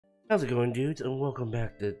How's it going, dudes? And welcome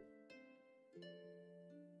back to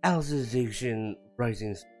Alicization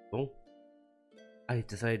Rising School. I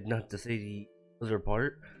decided not to say the other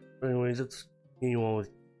part. But anyways, let's continue on with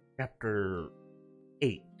chapter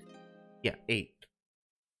 8. Yeah, 8.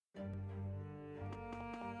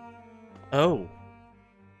 Oh,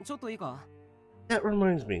 that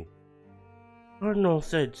reminds me. Cardinal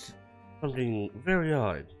said something very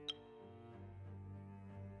odd.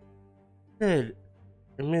 Said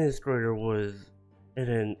Administrator was in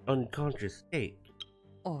an unconscious state.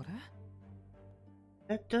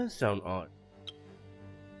 That does sound odd.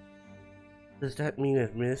 Does that mean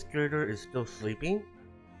Administrator is still sleeping?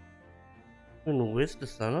 Can whisk the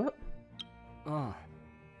sun up?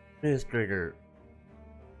 Administrator,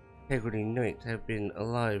 Integrity Knights have been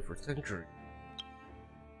alive for centuries.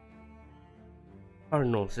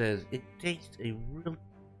 Cardinal says it takes a real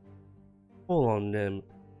toll on them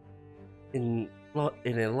in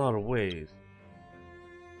a lot of ways.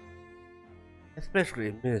 Especially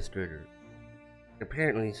Administrator.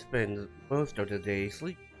 Apparently spends most of the day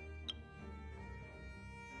sleeping.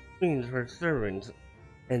 Means her servants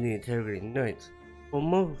and the Integrity Knights will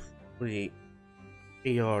mostly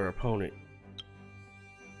be our opponent.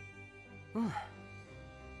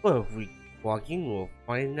 Well, if we keep walking, we'll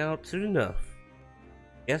find out soon enough.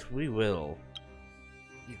 Yes, we will.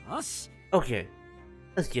 Okay,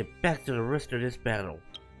 let's get back to the rest of this battle.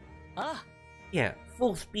 Yeah,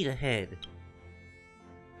 full speed ahead.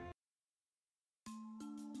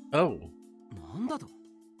 Oh.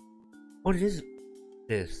 What is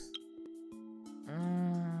this?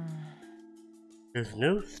 There's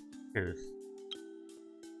no stairs.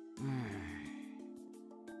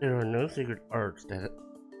 There are no secret arts that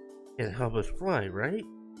can help us fly, right?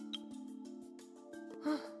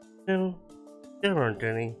 No, there aren't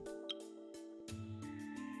any.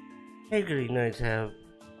 Integrity Knights have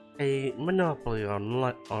a monopoly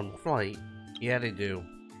on flight. Yeah, they do.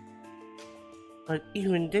 But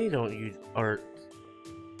even they don't use arts.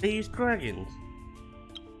 They use dragons.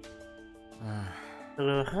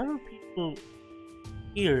 So how do people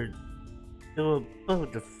here go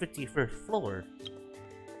above the 51st floor?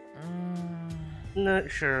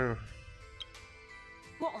 Not sure.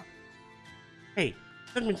 Hey,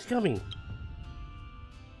 something's coming.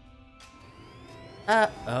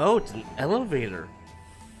 Oh, it's an elevator.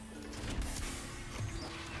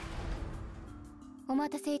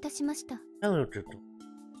 Hello, Turtle.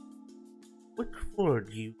 Which floor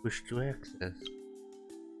do you wish to access?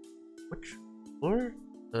 Which floor?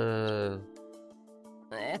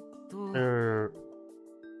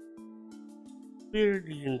 We're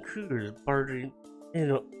the intruders barging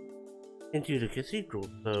into the cathedral,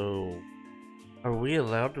 so are we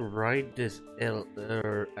allowed to ride this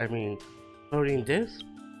floating disc?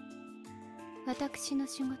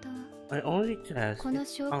 My only task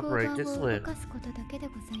is to operate this lift.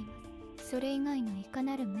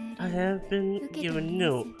 I have been given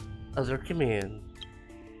no other command.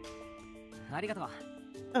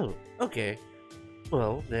 Oh, okay.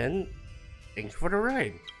 Well then, thanks for the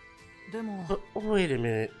ride. But wait a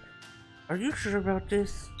minute. Are you sure about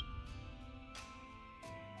this?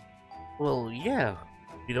 Well, yeah.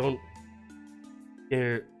 I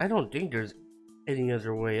don't think there's any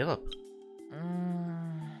other way up.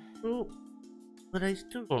 Well, but I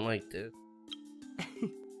still don't like this.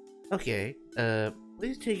 Okay,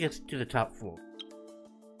 please take us to the top floor.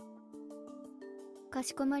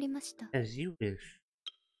 As you wish.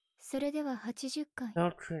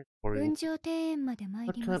 Now transporting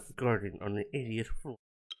the top garden on the 80th floor.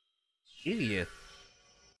 80th?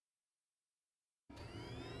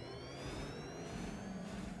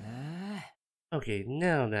 Okay,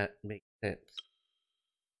 now that makes sense.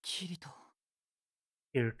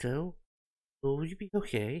 Kirito, will you be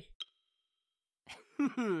okay?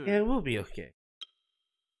 Yeah, we'll be okay.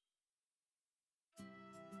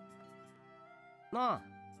 How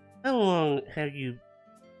long have you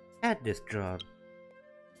had this job?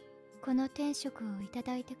 Be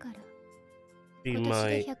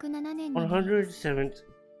my 107th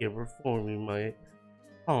year performing my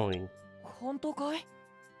calling.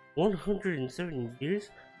 107 years?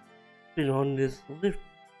 Been on this lift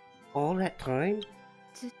all that time?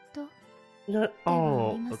 Not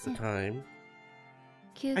all of the time.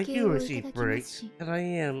 I do receive breaks, and I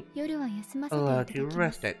am allowed to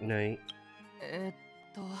rest at night.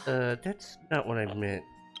 That's not what I meant.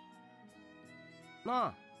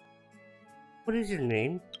 What is your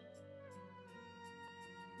name?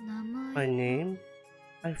 My name?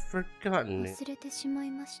 I've forgotten it.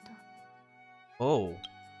 Oh.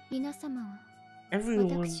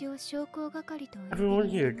 Everyone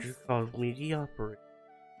here just calls me the operator.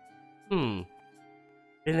 Been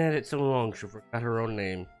at it so long she forgot her own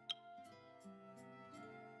name.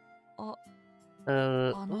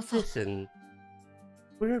 Listen.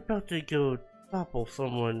 We're about to go topple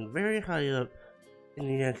someone very high up in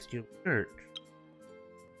the AznDood church.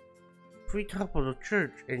 If we topple the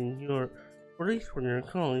church and you're released from your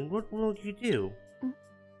calling, what will you do?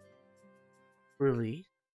 Release?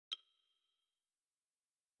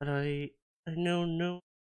 But I know no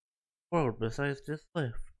world besides this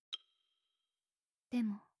lift.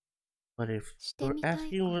 But if you're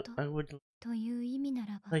asking what I would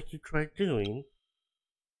like to try doing,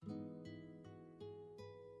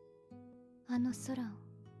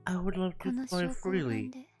 I would love to fly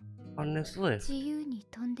freely on this lift.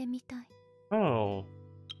 Oh.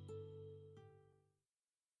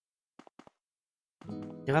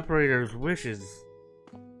 The operator's wishes.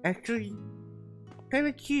 Actually,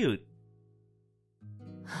 kinda cute.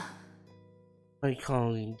 My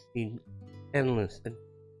calling seemed endless and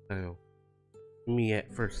style to me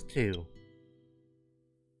at first too.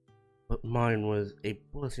 But mine was a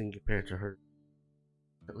blessing compared to hers.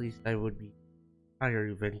 At least I would be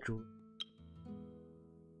tired eventually.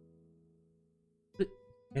 But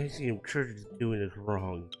anything the church is doing is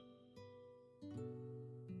wrong.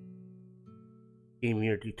 Came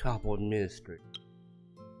here to topple ministry.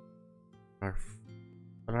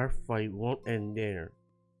 But our fight won't end there.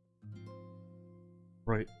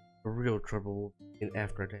 Right, the real trouble will begin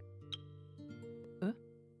after that.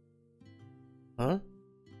 Huh?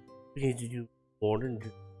 We need to do more than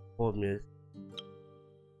just 4 minutes.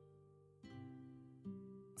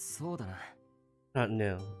 Not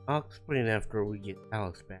now. I'll explain after we get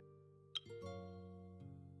Alex back.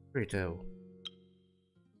 Rito.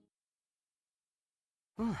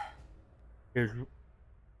 There's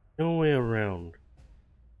no way around.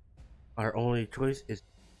 Our only choice is to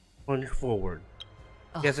plunge forward.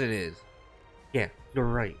 Yes, it is. Yeah, you're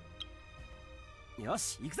right.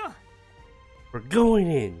 We're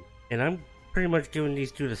going in! And I'm pretty much giving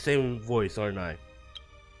these two the same voice, aren't I?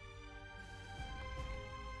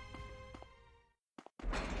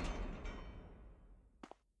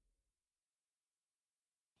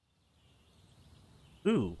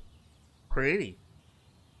 Ooh, pretty.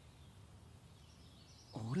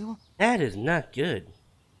 That is not good.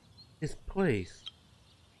 This place.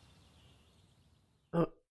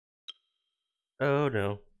 Oh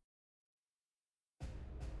no.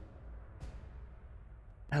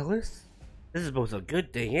 Alice? This is both a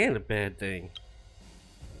good thing and a bad thing.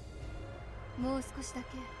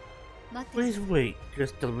 Please wait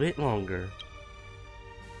just a bit longer.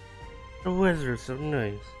 The weather is so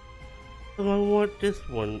nice. So I want this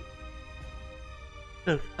one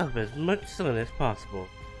soak up as much sun as possible.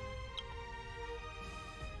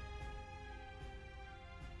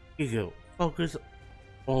 Hugo, focus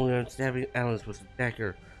only on stabbing Alice with the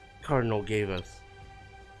dagger Cardinal gave us.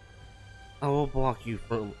 I will block you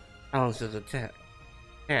from Alice's attacks,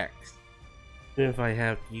 even if I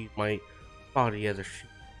have to use my body as a shield.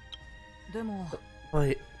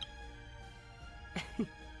 But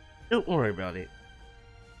don't worry about it.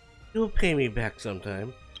 You'll pay me back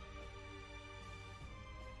sometime.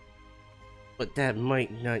 But that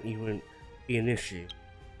might not even be an issue.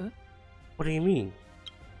 What do you mean?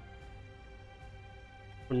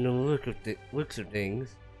 From the looks of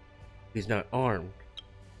things, he's not armed.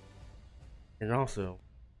 And also,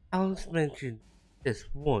 Alice mentioned this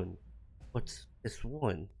one. What's this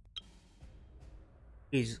one?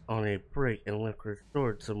 He's on a break and left her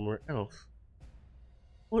sword somewhere else.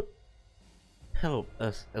 Would help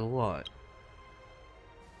us a lot.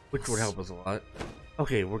 Which would help us a lot.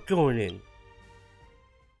 Okay, we're going in.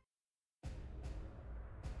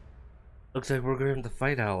 Looks like we're going to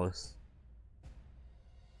fight Alice.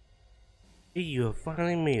 See, you have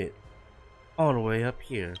finally made it. All the way up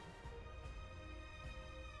here.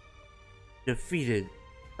 Defeated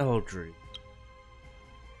Eldred.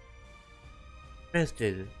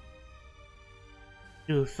 Bested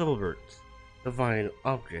Silbert's divine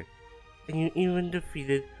object. And you even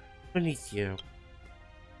defeated Benicio.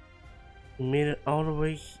 You made it all the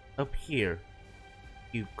way up here.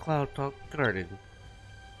 You Cloud Talk Garden.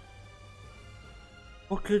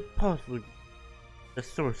 What could possibly be the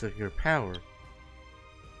source of your power?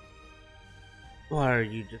 Why are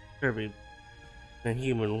you disturbing the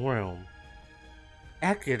human realm?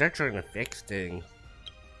 Actually, they're trying to fix things.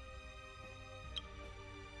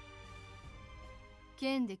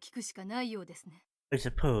 I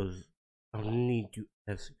suppose I'll need to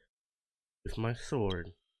ask with my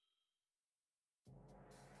sword.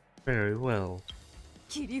 Very well.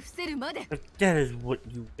 If that is what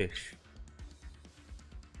you wish.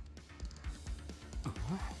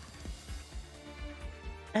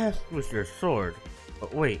 Ask with your sword.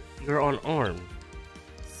 But wait, you're unarmed.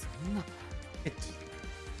 It's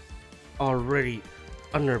already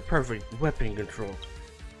under perfect weapon control.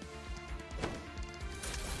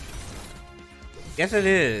 Yes, it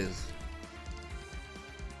is.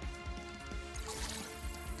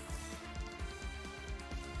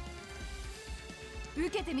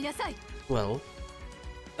 Well,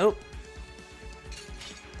 oh.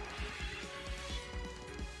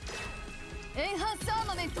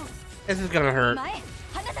 This is gonna hurt.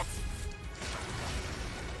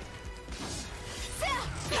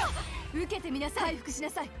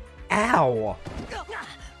 Ow!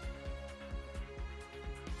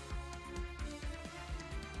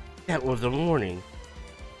 That was a warning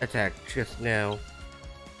attack just now.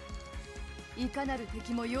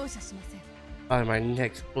 By my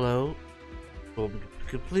next blow, will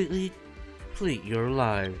completely complete your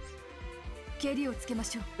lives.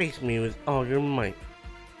 Face me with all your might,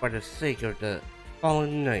 for the sake of the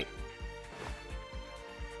fallen knight.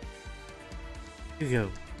 You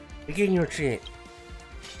go. Begin your chant.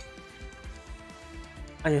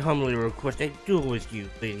 I humbly request a duel with you,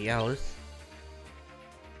 Lady Alice.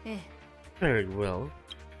 Very well.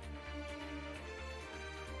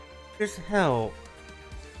 Just how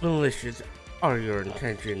malicious are your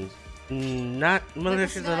intentions? Not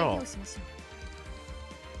malicious at all.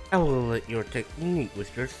 I will let your technique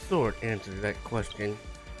with your sword answer that question.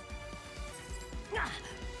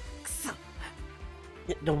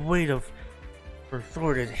 The weight of her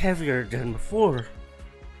sword is heavier than before.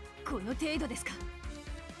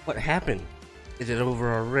 What happened? Is it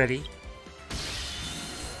over already?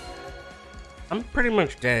 I'm pretty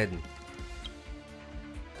much dead.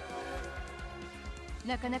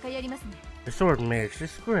 The sword managed to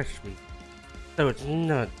scratch me, so it's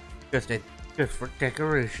not just for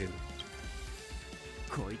decoration.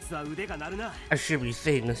 I should be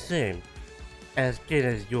saying the same. As thin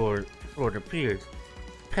as your sword appears,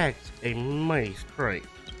 packs a mighty strike.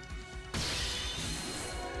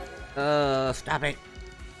 Stop it.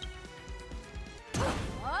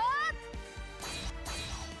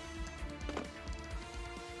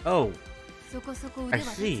 Oh, I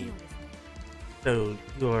see. So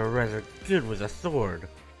you're rather good with a sword.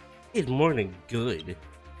 It's more than good.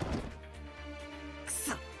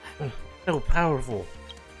 So powerful.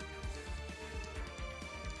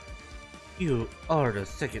 You are the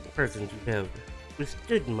second person to have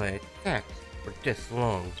withstood my attacks for this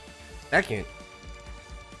long. Second?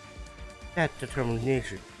 That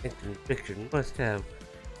determination and conviction must have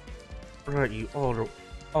brought you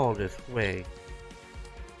all this way.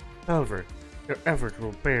 However, your efforts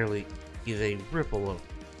will barely ease a ripple of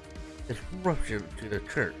disruption to the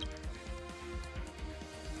church.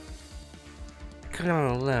 I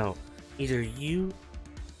cannot allow either of you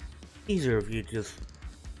to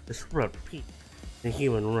disrupt peace in the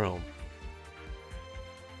human realm.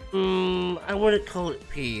 I wouldn't call it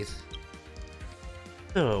peace.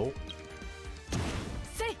 So,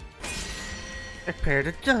 prepare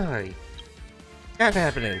to die. That's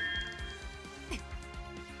happening.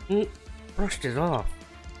 Brushed it off.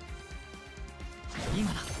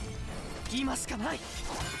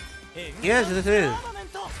 Yes, this is.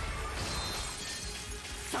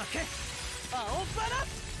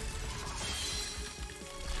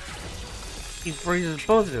 He freezes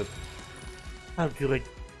both of them. How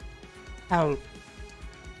do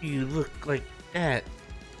you look like that?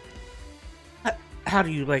 How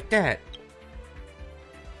do you like that?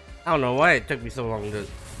 I don't know why it took me so long to...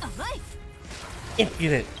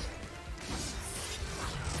 Impudent!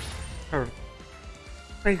 Her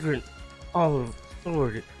fragrant olive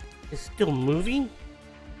sword is still moving?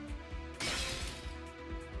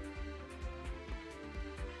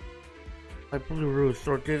 My blue rose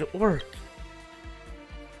sword didn't work.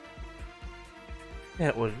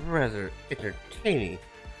 That was rather entertaining.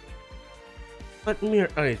 But mere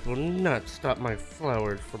ice will not stop my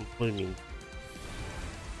flowers from blooming.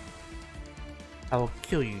 I will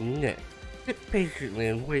kill you next. Sit patiently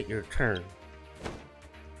and wait your turn.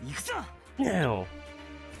 Now!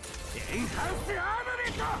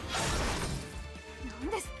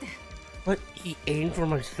 What? He aimed for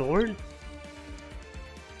my sword?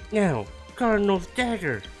 Now, Cardinal's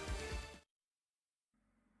dagger!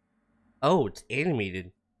 Oh, it's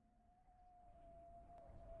animated.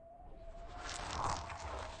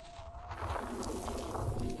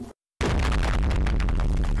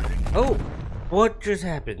 Oh! What just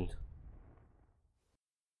happened?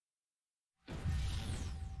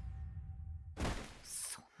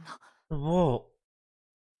 The wall.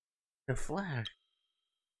 The flash.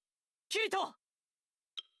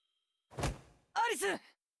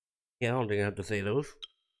 Yeah, I don't think I have to say those.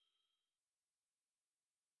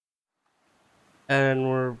 And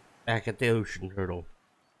we're back at the ocean turtle.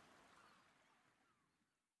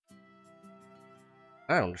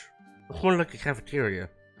 Lounge. It's more like a cafeteria.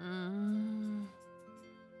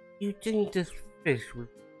 You think this fish was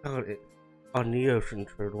caught on the ocean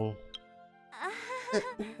turtle?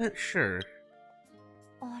 Not sure.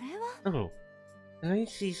 Oh, can I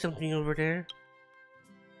see something over there?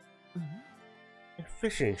 A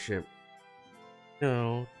fishing ship.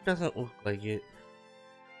 No, doesn't look like it.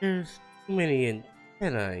 There's too many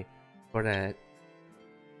antennae for that.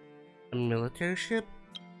 A military ship?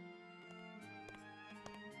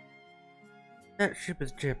 That ship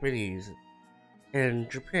is Japanese, and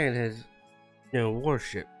Japan has no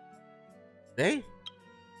warship. They?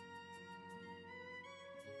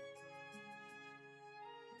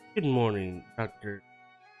 Good morning, Dr.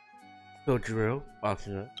 Kojiro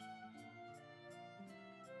Asuna.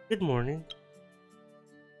 Good morning.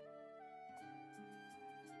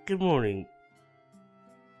 Good morning,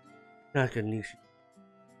 Nakanishi.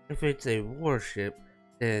 If it's a warship,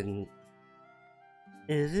 then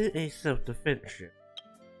is it a self-defense ship?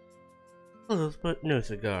 Close but no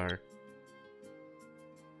cigar.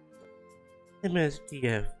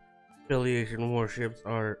 MSDF affiliation warships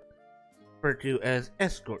are referred to as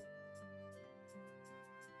escort.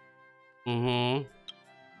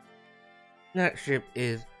 That ship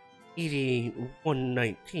is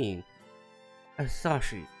ED-119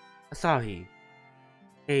 Asahi,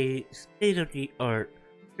 a state-of-the-art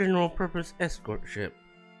general-purpose escort ship.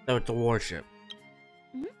 So it's a warship.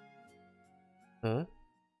 Huh?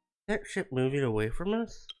 That ship moving away from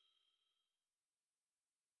us?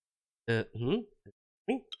 Me?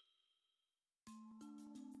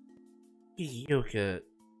 Yoka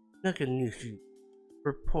Nakanishi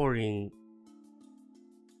reporting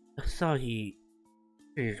Asahi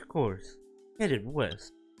changed course, headed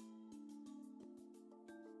west.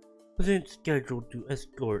 Wasn't scheduled to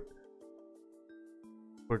escort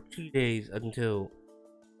for 2 days until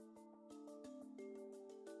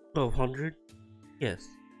 1200? Yes.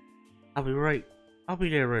 I'll be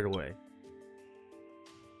there right away.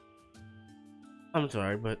 I'm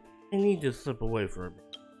sorry, but I need to slip away for a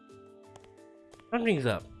bit. Something's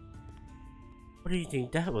up. What do you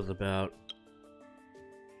think that was about?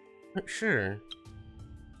 Not sure.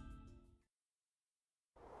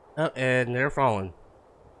 Oh, and they're falling.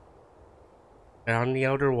 Down the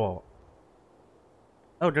outer wall.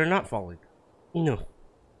 Oh, they're not falling. No.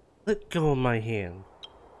 Let go of my hand.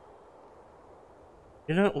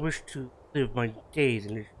 Do not wish to live my days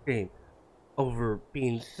in shame over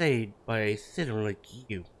being saved by a sinner like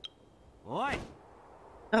you. Oi!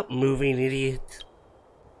 Stop moving, idiot.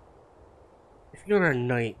 If you're a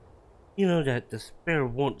knight, you know that despair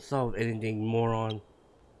won't solve anything, moron.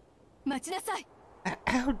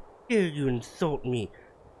 How dare you insult me?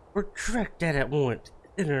 Retract that at once,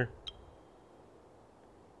 sinner.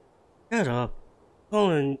 Shut up.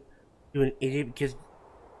 Calling you an idiot because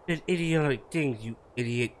you did idiotic things, you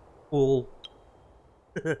idiot fool.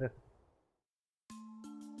 Are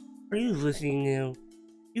you listening now?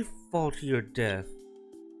 You fall to your death.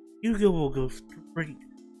 Hugo will go straight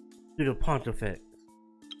to the Pontifex.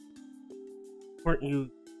 Weren't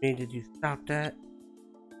you made to stop that?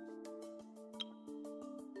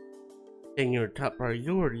 Then your top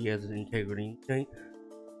priority as an integrity knight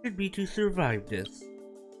should be to survive this.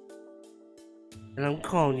 And I'm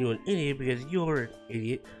calling you an idiot because you're an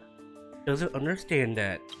idiot who doesn't understand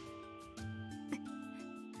that.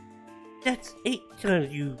 That's 8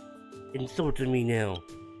 times you insulted me now.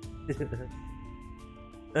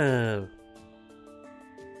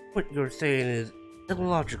 What you're saying is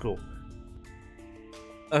illogical.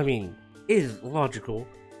 I mean, is logical,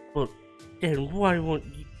 but then why won't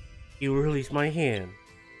you release my hand?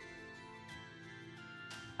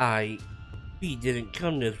 We didn't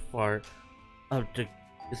come this far up the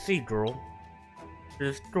cathedral to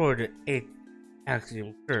destroy the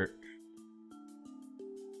Axiom Church.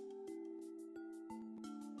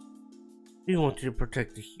 We want to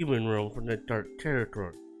protect the human realm from the dark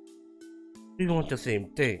territory. We want the same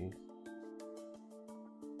thing.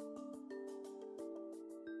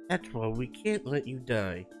 That's why we can't let you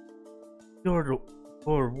die. You're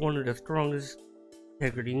one of the strongest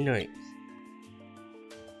integrity knights.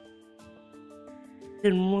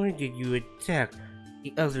 Then why did you attack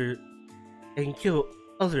the others and kill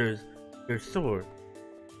others with your sword?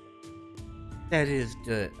 That is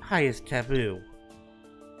the highest taboo.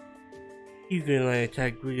 You and I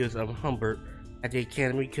attacked Grievous of Humbert at the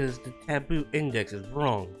Academy because the taboo index is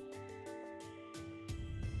wrong.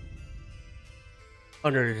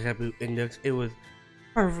 Under the taboo index, it was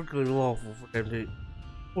perfectly lawful for them to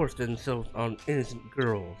force themselves on innocent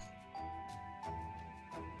girls.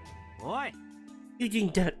 You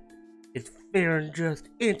think that is fair and just?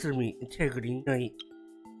 Answer me, Integrity Knight.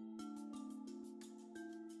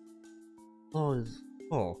 Law is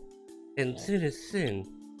law, and sin is sin.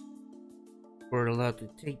 We're allowed to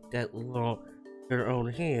take that law in their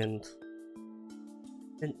own hands.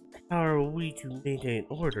 Then how are we to maintain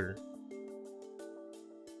order?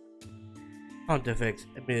 Pontifex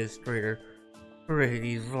Administrator created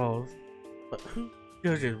these laws, but who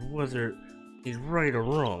judges whether he's right or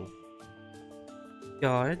wrong?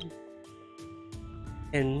 God?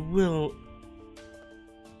 And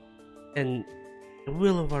the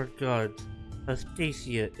will of our gods,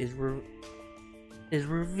 Astasia, is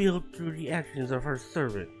revealed through the actions of her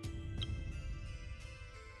servant.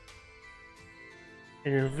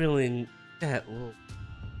 And revealing that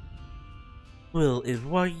will is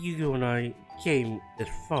why Yugo and I came this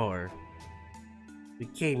far. We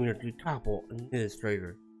came here to topple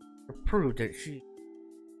Administrator, to prove that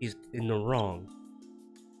she's in the wrong.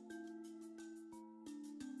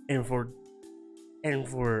 And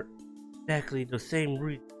for exactly the same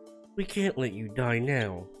reason, we can't let you die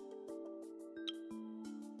now.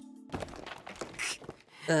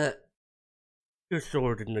 Your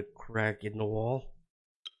sword in the crack in the wall.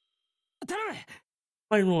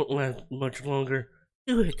 Mine won't last much longer.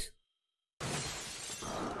 Do it!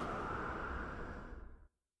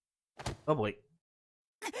 Oh boy.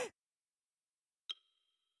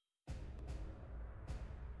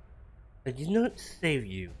 I did not save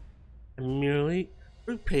you. I merely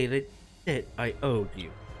repaid the debt I owed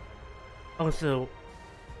you. Also,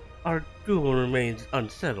 our duel remains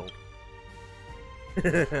unsettled.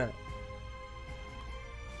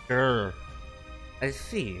 Sure. I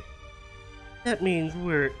see. That means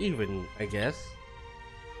we're even, I guess.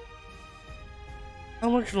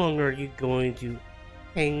 How much longer are you going to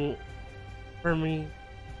hang for me?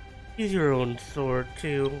 Use your own sword,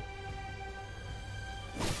 too.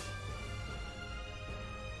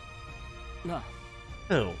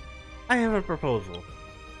 So, I have a proposal.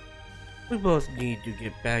 We both need to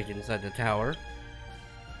get back inside the tower.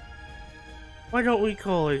 Why don't we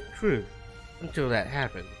call it truce until that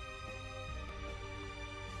happens?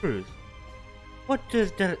 Truce? What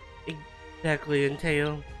does that exactly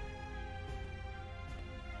entail?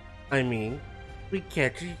 I mean, we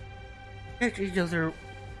catch each other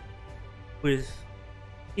with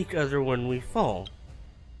each other when we fall.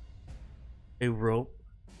 A rope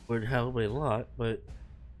would help a lot, but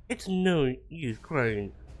it's no use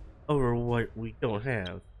crying over what we don't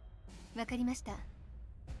have.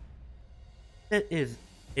 That is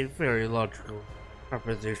a very logical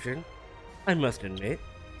proposition, I must admit.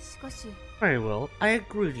 Very well, I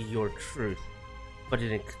agree to your truth, but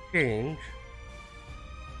in exchange,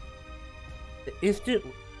 the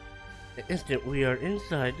instant we are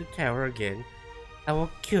inside the tower again, I will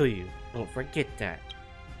kill you. Don't forget that.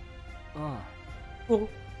 Well,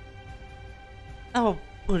 I'll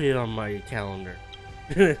put it on my calendar.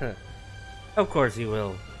 Of course you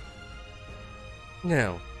will.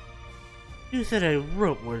 Now, you said a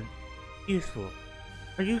rope was useful.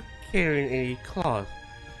 Are you carrying any cloth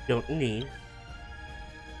you don't need?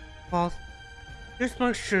 Cloth? Just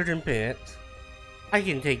my shirt and pants. I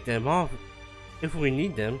can take them off if we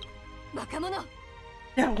need them.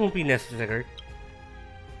 That won't be necessary.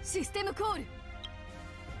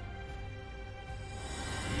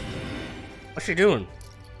 What's she doing?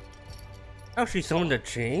 Oh, she summoned a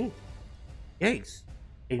chain? Yikes.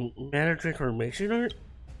 A matter transformation art?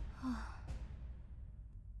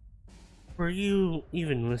 Were you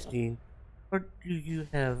even listening? Or do you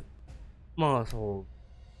have moth holes?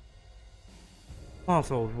 Moth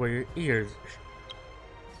holes where your ears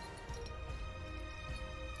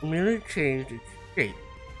merely changed its shape.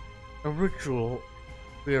 A ritual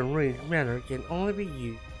rearranged matter can only be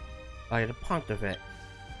used by the Pontifex.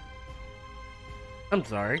 I'm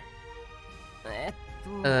sorry.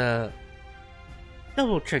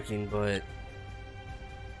 Double checking, but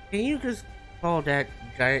can you just call that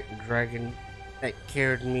giant dragon that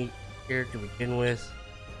carried me here to begin with?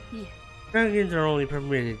 Yeah. Dragons are only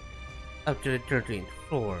permitted up to the 13th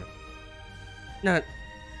floor. Not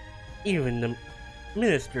even the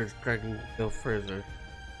minister's dragon can go further.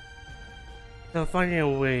 So finding a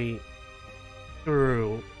way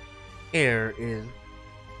through air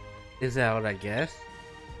is out, I guess.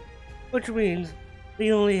 Which means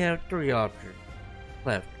we only have 3 options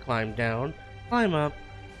left: climb down, climb up,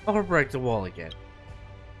 or break the wall again.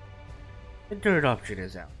 The third option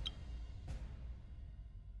is out.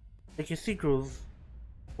 The cathedral's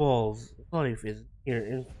walls' life is here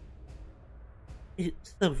and it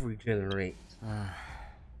self-regenerates.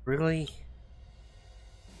 Really?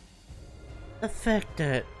 The fact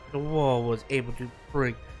that the wall was able to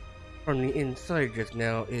break from the inside just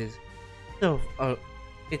now is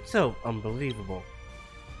itself unbelievable.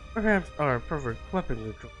 Perhaps our perfect weapon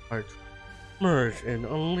control parts merged and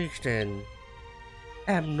unleashed an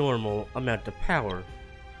abnormal amount of power.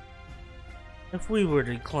 If we were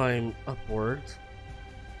to climb upwards,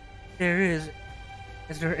 is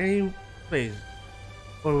there any place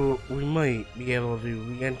where we might be able to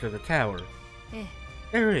re-enter the tower?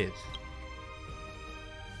 There is.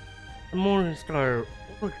 The Morningstar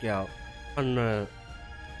lookout on the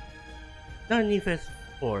 95th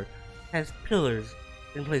floor has pillars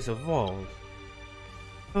in place of walls.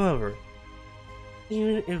 However,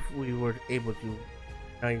 even if we were able to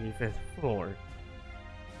 95th floor,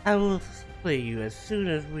 I will slay you as soon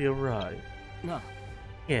as we arrive. No.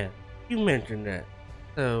 Yeah, you mentioned that.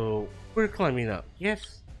 So, we're climbing up,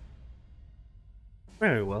 yes?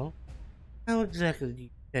 Very well. How exactly do you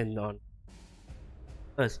depend on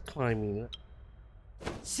us climbing up?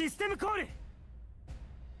 System code!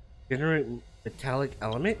 Generate metallic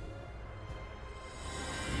element?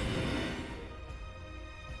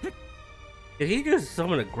 Did he just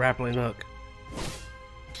summon a grappling hook?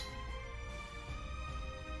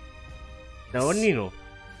 No, a needle.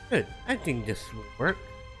 Good, I think this will work.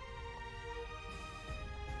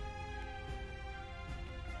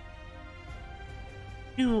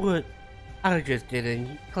 Do what I just did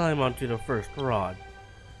and climb onto the first rod.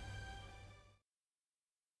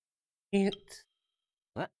 Can't.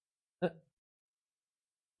 What?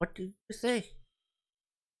 What did you say?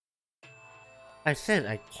 I said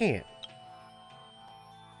I can't.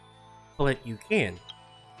 But you can.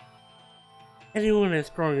 Anyone as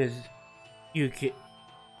strong as you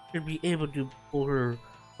should be able to pull her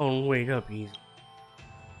own weight up easily.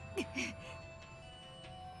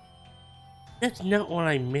 That's not what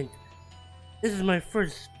I meant. This is my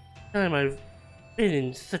first time I've been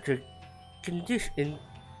in such conditions.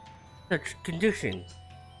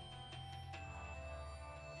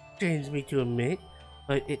 Pains me to admit,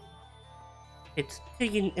 but it's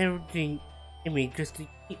taking everything in me just to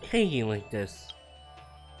keep hanging like this.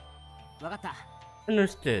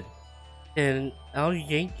 Understood. Then I'll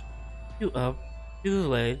yank you up to the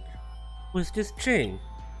ledge with this chain.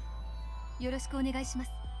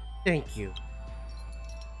 Thank you.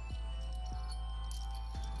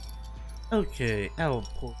 Okay, I'll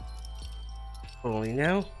pull slowly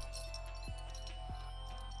now.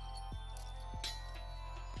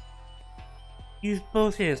 Use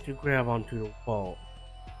both hands to grab onto the wall.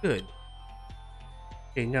 Good.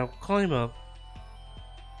 Okay, now climb up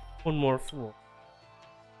one more floor.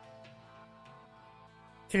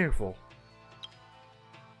 Careful.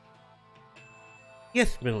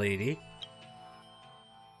 Yes, milady.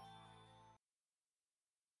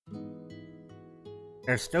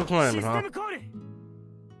 They're still climbing, huh?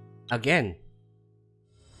 Again.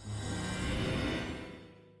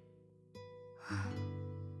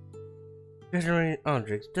 Generating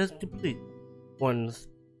objects does deplete one's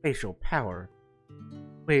spatial power.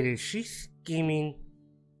 Wait, is she scheming?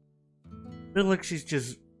 Feel like she's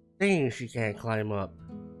just saying she can't climb up,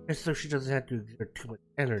 just so she doesn't have to exert too much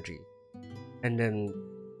energy. And then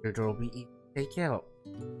there will be easy to take out.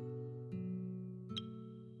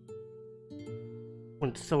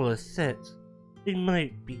 Once Sola sets, we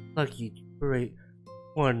might be lucky to create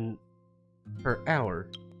one per hour.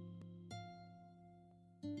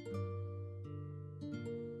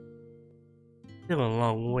 Still a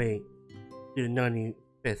long way to the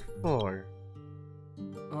 95th floor.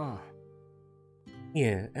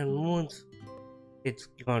 Yeah, and once it's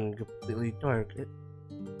gone completely dark, it's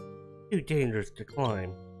too dangerous to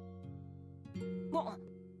climb.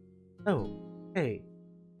 Oh, hey.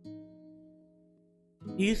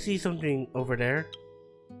 Do you see something over there?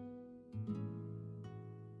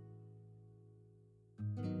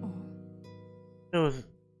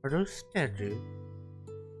 Are those statues?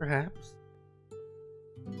 Perhaps?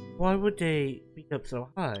 Why would they be up so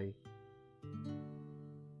high?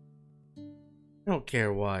 I don't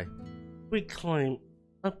care why. If we climb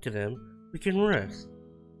up to them, we can rest.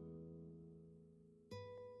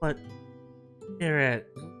 But they're at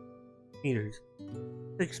meters,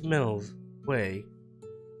 6 miles away.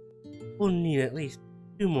 We'll need at least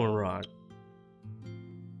 2 more rods.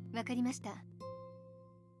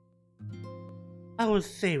 I was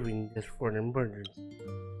saving this for an emergency.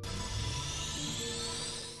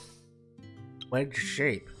 Wedge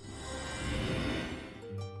shape.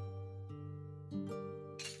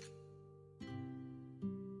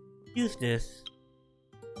 Use this.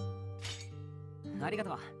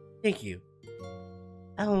 Thank you.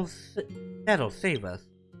 That'll save us.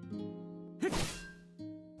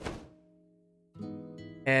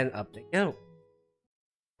 And up they go.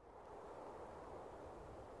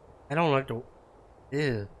 I don't like the...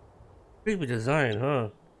 Ew. Creepy design,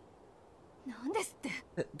 huh?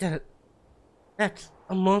 That's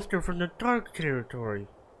a monster from the dark territory.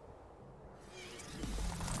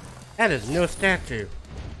 That is no statue.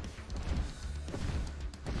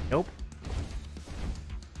 Nope.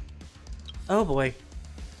 Oh boy.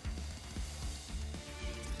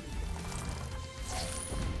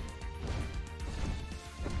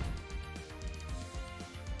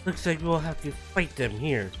 Looks like we'll have to fight them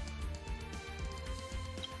here.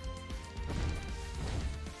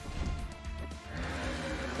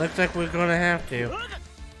 Looks like we're gonna have to.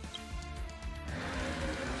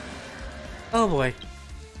 Oh boy.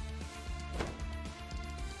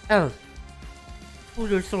 Alice, pull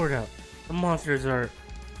your sword out. The monsters are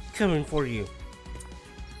coming for you.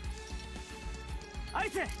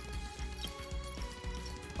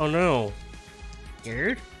 Oh no.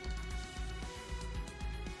 Scared?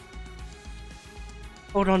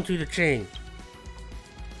 Hold on to the chain.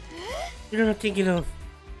 You're not thinking of...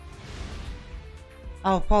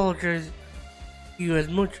 I'll apologize to you as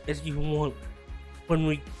much as you want when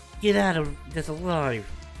we get out of this alive.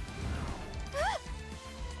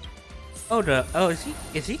 Oh,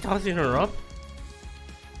 is he tossing her up?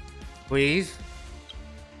 Please?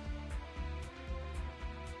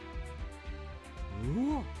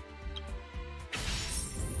 Ooh.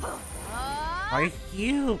 Are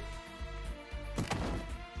you?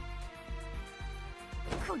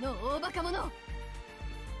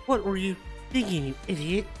 What were you thinking, you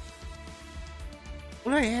idiot?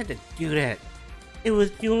 Well, I had to do that. It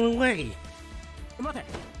was the only way.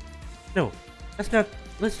 No, that's not.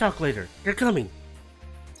 Let's talk later. You're coming.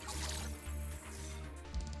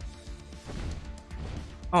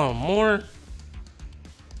 Oh, more?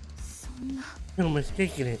 No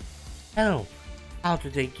mistaking it. How? How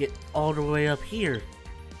did they get all the way up here?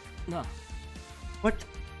 No. What?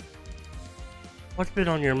 What's been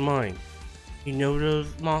on your mind? You know those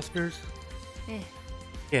monsters?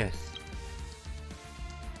 Yes.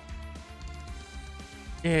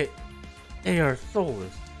 They are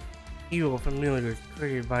soulless, evil familiars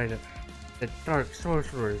created by the dark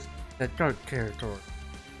sorcerers, the dark territory.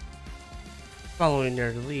 Following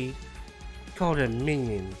their lead, call them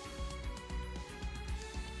minions.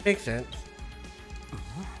 Makes sense.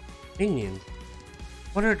 Minions?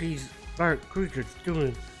 What are these dark creatures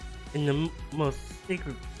doing in the most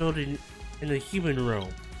sacred building in the human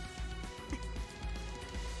realm?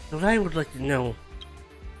 What I would like to know,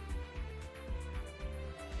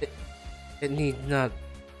 it need not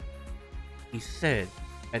be said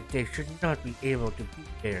that they should not be able to be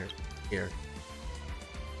there here.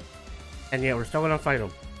 And yet we're still gonna fight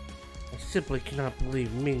them. I simply cannot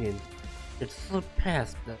believe minions could slip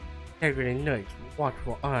past the integrity knight's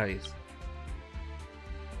watchful eyes.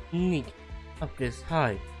 Sneak up this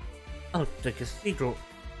high, up the cathedral,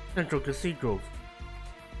 central cathedrals.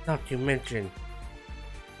 Not to mention,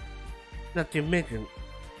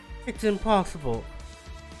 it's impossible.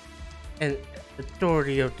 And the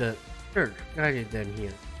authority of the church guided them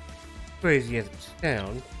here. Crazy as it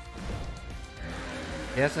sounds.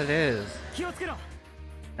 Yes, it is.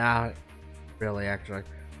 Nah, really, actually.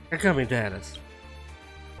 They're coming at us.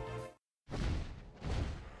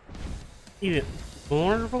 Even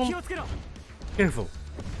more of them? Careful.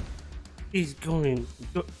 He's going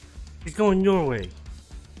your way.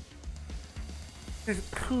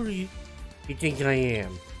 Who do you think I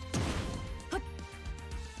am?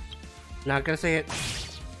 Not gonna say it.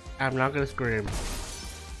 I'm not gonna scream.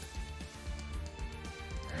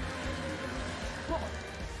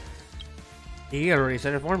 He already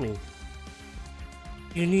said it for me.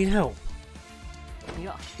 You need help?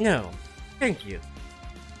 No, thank you.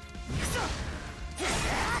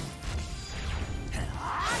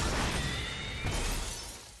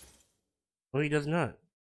 No, he does not.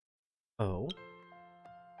 Oh?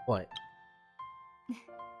 What?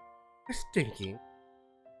 Just thinking.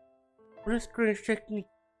 What a strange technique.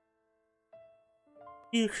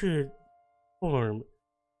 You should perform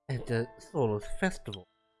at the Solus Festival.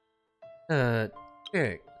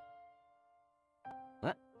 Eric.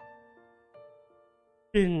 What?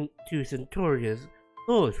 Been to Centuria's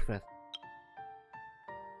Solus Festival.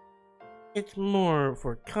 It's more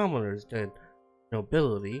for commoners than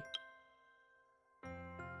nobility.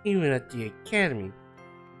 Even at the academy,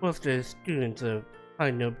 most of the students of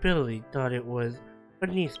high nobility thought it was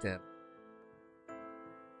beneath them.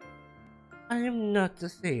 I am not the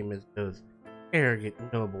same as those arrogant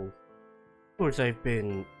nobles. Of course, I've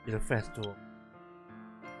been to the festival.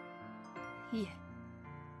 Yeah.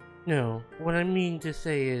 No, what I mean to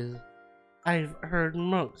say is, I've heard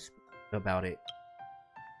monks speak about it.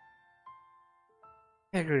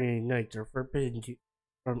 Integrity Knights are forbidden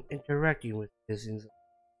from interacting with citizens as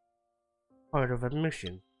part of a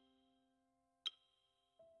mission.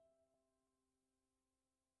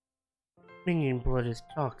 Minion blood is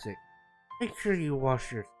toxic. Make sure you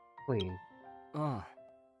wash your clean. Huh?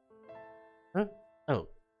 Oh,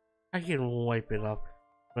 I can wipe it off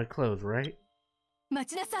my clothes, right?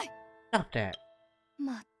 Stop that.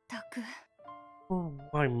 Oh,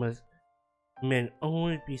 why must men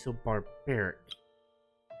always be so barbaric?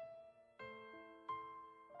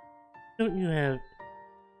 Don't you have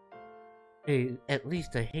at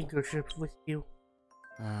least a handkerchief with you?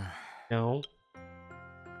 No?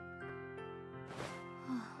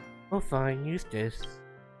 Oh fine, use this.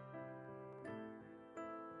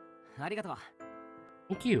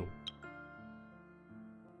 Thank you.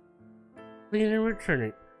 Please return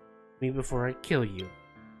it to me before I kill you.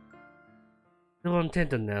 No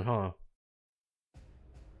intent on that, huh?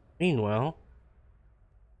 Meanwhile,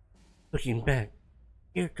 looking back,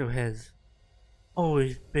 Kirito has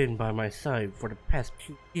always been by my side for the past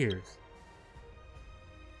 2 years.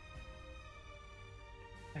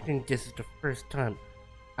 I think this is the first time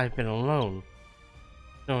I've been alone,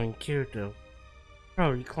 knowing Kirito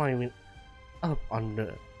probably climbing up on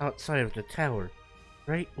the outside of the tower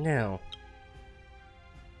right now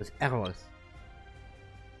with Alice.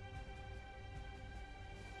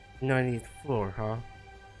 90th floor, huh?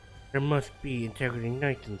 There must be Integrity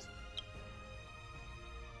Knights inside.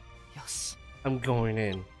 I'm going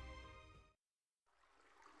in.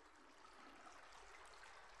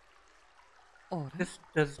 This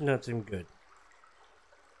does not seem good.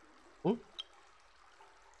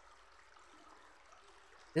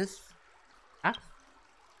 This? Ah?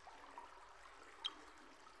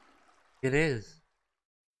 It is.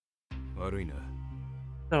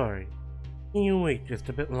 Sorry. Can you wait just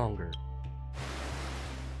a bit longer?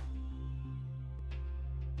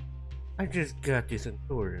 I just got this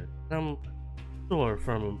order. Some sort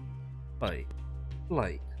from a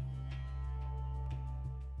flight.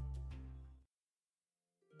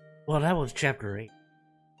 Well, that was chapter 8.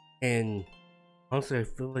 And honestly, I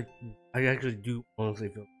feel like I actually do honestly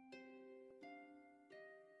feel.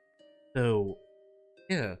 So,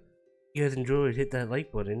 yeah. If you guys enjoyed, hit that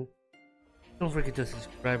like button. Don't forget to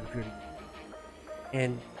subscribe if you're new.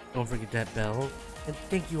 And don't forget that bell. And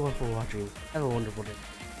thank you all for watching. Have a wonderful day.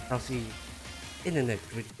 I'll see you in the next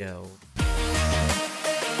video.